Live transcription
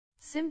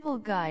Simple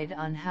guide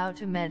on how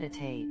to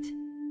meditate.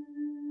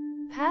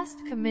 Past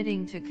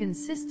committing to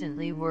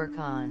consistently work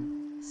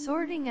on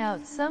sorting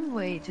out some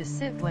way to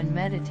sit when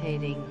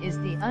meditating is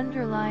the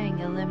underlying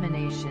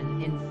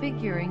elimination in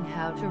figuring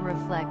how to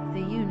reflect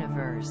the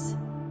universe.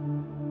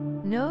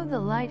 Know the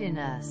light in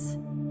us.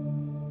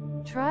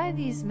 Try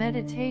these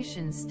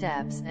meditation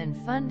steps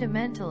and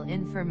fundamental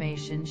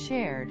information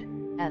shared,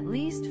 at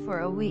least for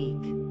a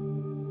week.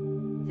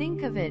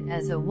 Think of it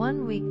as a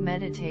 1-week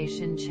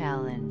meditation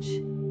challenge.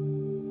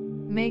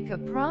 Make a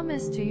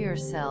promise to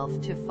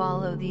yourself to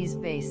follow these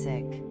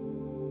basic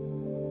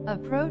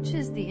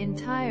approaches the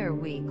entire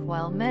week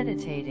while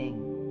meditating.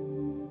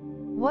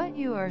 What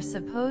you are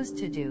supposed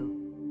to do.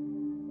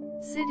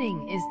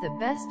 Sitting is the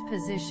best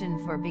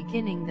position for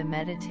beginning the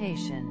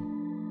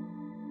meditation.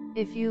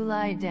 If you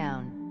lie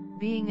down,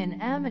 being an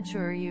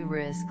amateur, you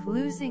risk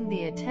losing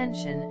the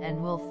attention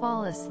and will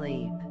fall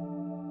asleep.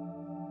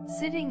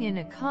 Sitting in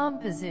a calm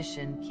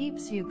position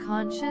keeps you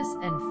conscious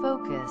and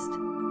focused,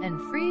 and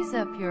frees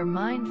up your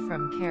mind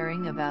from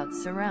caring about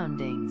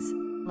surroundings,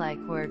 like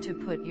where to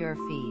put your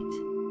feet.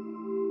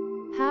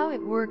 How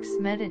it works.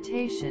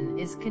 Meditation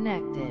is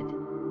connected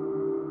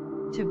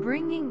to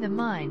bringing the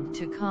mind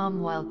to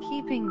calm while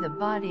keeping the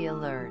body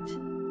alert.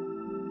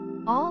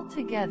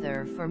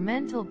 Altogether, for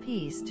mental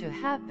peace to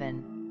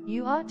happen,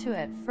 you ought to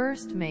at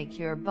first make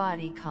your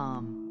body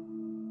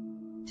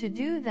calm. To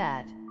do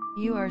that,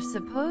 you are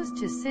supposed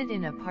to sit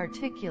in a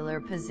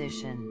particular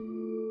position.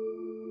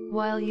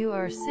 While you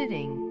are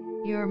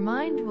sitting, your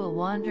mind will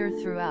wander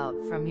throughout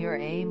from your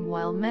aim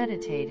while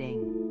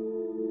meditating.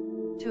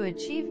 To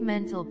achieve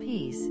mental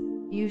peace,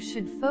 you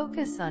should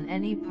focus on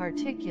any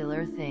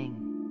particular thing.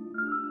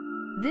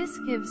 This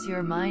gives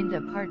your mind a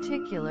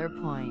particular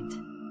point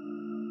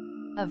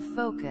of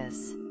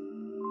focus.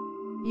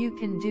 You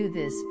can do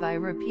this by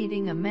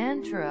repeating a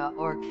mantra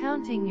or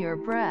counting your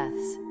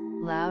breaths,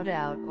 loud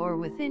out or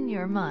within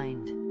your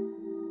mind.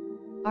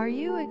 Are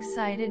you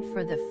excited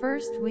for the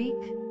first week?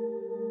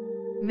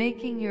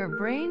 Making your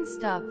brain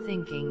stop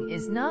thinking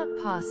is not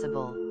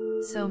possible,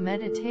 so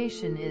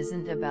meditation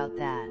isn't about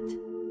that.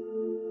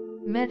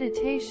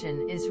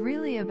 Meditation is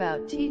really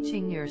about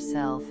teaching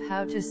yourself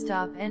how to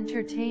stop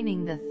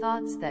entertaining the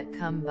thoughts that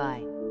come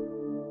by.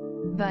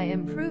 By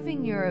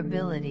improving your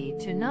ability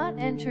to not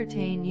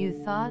entertain new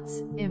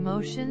thoughts,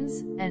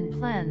 emotions, and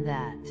plan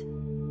that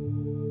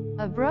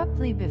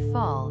abruptly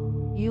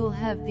befall, you'll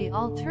have the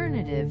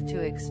alternative to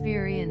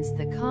experience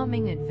the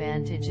calming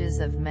advantages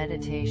of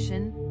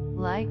meditation,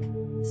 like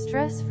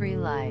stress-free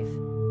life,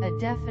 a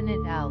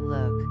definite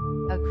outlook,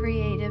 a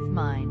creative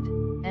mind,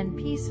 and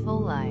peaceful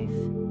life.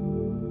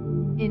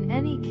 In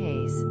any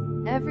case,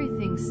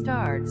 everything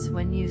starts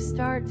when you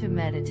start to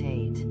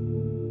meditate.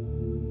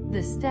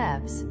 The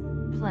steps: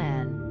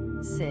 plan,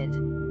 sit,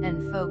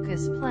 and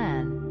focus.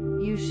 Plan.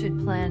 You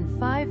should plan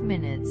 5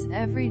 minutes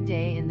every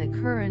day in the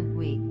current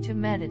week to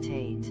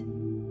meditate.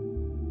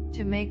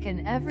 To make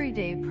an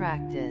everyday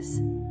practice,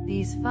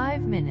 these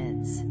 5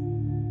 minutes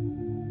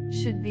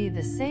should be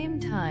the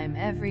same time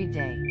every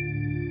day.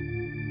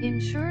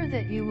 Ensure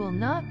that you will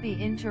not be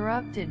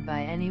interrupted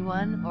by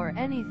anyone or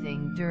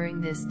anything during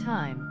this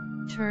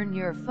time. Turn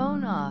your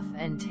phone off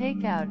and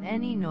take out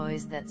any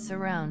noise that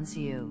surrounds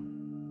you.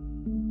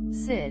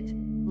 Sit.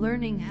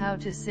 Learning how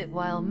to sit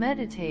while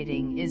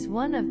meditating is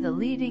one of the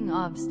leading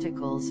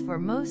obstacles for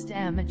most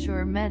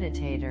amateur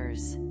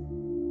meditators.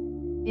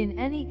 In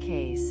any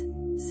case,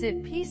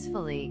 sit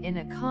peacefully in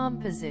a calm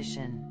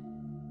position.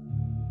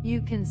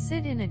 You can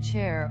sit in a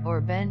chair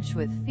or bench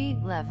with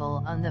feet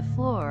level on the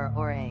floor,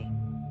 or a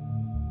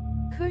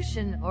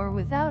cushion, or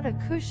without a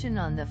cushion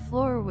on the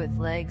floor with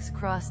legs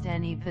crossed.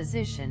 Any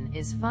position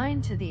is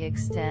fine to the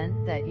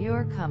extent that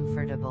you're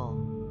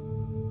comfortable.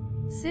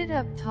 Sit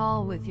up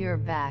tall with your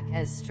back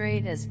as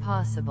straight as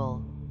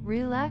possible,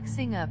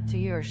 relaxing up to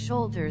your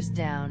shoulders,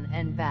 down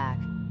and back,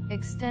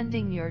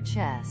 extending your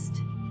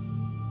chest.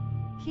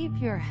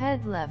 Keep your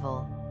head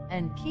level,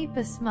 and keep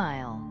a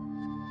smile.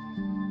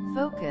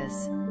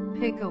 Focus.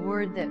 Pick a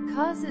word that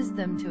causes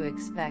them to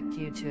expect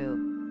you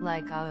to,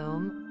 like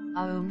Aum,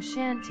 Aum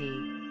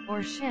Shanti, or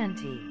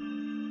Shanti.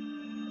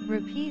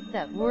 Repeat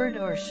that word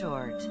or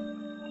short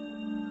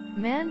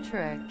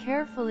mantra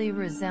carefully,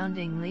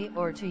 resoundingly,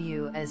 or to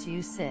you as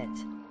you sit.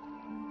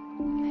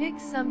 Pick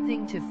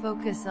something to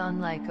focus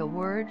on, like a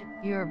word,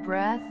 your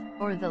breath,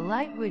 or the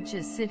light which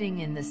is sitting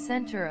in the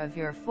center of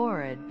your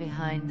forehead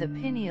behind the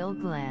pineal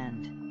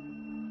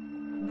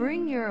gland.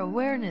 Bring your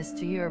awareness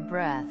to your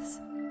breaths.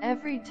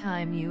 Every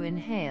time you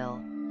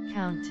inhale,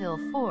 count till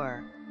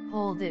 4,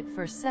 hold it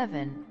for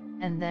 7,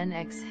 and then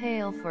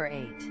exhale for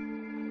 8.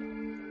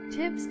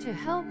 Tips to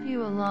help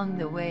you along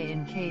the way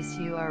in case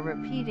you are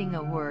repeating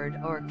a word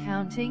or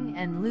counting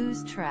and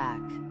lose track.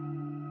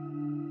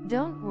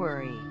 Don't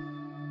worry.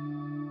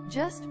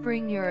 Just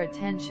bring your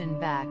attention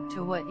back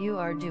to what you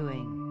are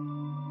doing.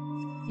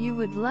 You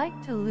would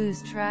like to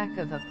lose track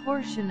of a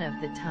portion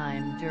of the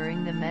time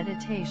during the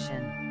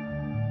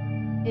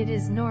meditation. It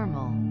is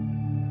normal.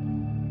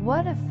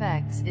 What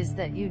affects is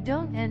that you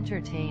don't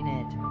entertain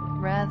it,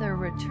 rather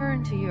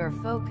return to your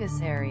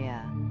focus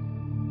area.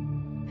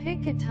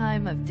 Pick a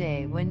time of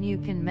day when you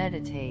can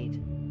meditate,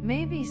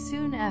 maybe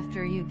soon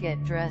after you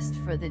get dressed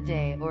for the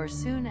day or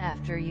soon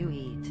after you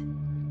eat.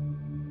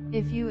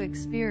 If you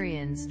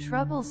experience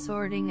trouble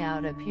sorting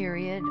out a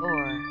period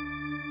or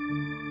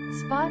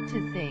spot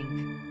to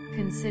think,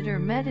 consider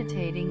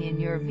meditating in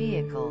your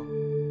vehicle.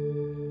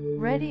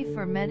 Ready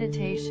for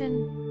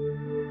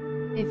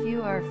meditation? If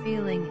you are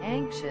feeling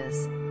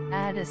anxious,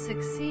 add a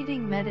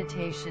succeeding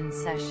meditation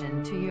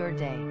session to your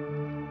day.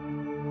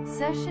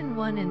 Session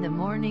 1 in the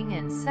morning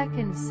and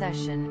second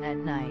session at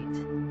night.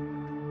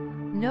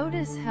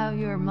 Notice how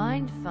your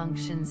mind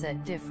functions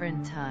at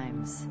different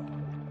times.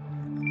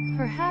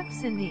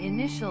 Perhaps in the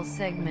initial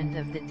segment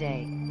of the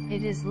day,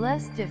 it is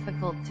less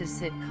difficult to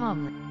sit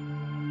calmly.